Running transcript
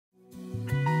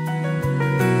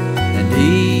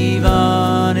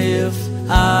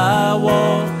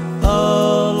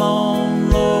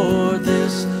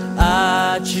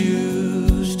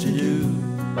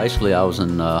Basically, I was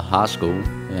in high school,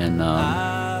 and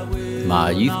my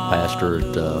youth pastor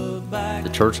at the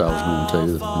church I was going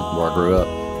to, where I grew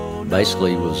up,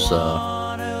 basically was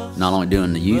not only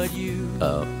doing the youth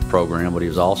program, but he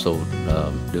was also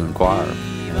doing choir.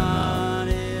 And,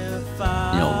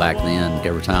 you know, back then,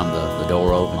 every time the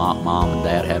door opened, mom and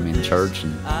dad had me in church,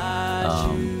 and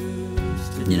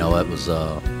you know, it's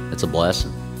a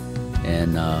blessing.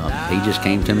 And he just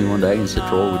came to me one day and said,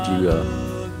 "Troy, would you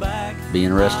be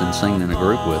interested in singing in a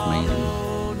group with me?"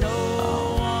 And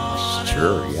I said,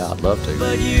 "Sure, yeah, I'd love to."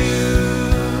 But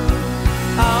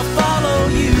I'll follow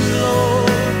you,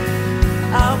 Lord.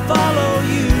 I'll follow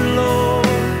you, Lord.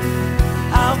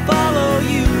 I'll follow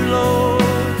you, Lord.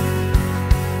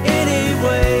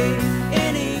 Anyway.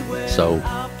 So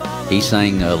he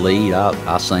sang a lead.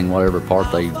 I sang whatever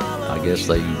part I guess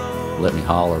they let me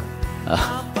holler.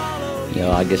 You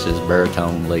know, I guess it's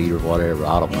baritone lead or whatever.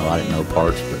 I don't know. I didn't know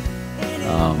parts, but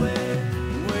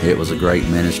it was a great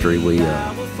ministry.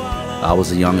 I was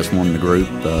the youngest one in the group.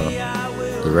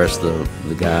 The rest of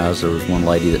the guys, there was one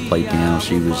lady that played piano.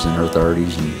 She was in her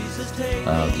 30s, and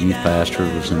the youth pastor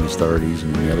was in his 30s,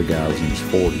 and the other guy was in his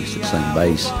 40s that sang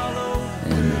bass.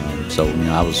 And so, you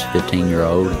know, I was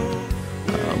 15-year-old.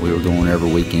 We were going every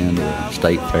weekend to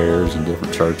state fairs and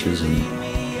different churches, and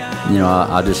you know,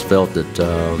 I just felt that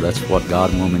that's what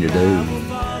God wanted me to do.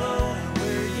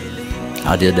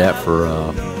 I did that for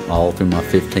all through my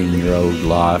 15-year-old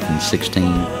life and 16.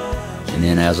 And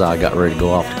then as I got ready to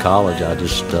go off to college, I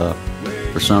just,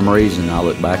 for some reason, I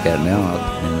look back at it now,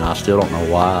 and I still don't know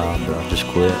why, but I just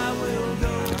quit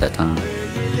at that time. I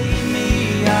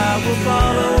will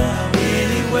follow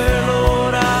anywhere,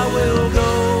 Lord, I will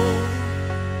go.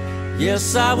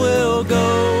 Yes, I will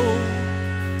go.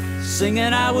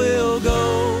 Singing, I will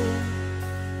go.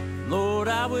 Lord,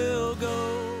 I will go.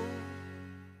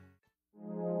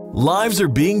 Lives are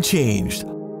being changed.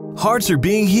 Hearts are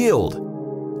being healed.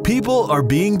 People are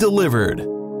being delivered.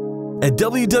 At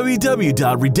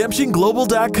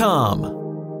www.redemptionglobal.com.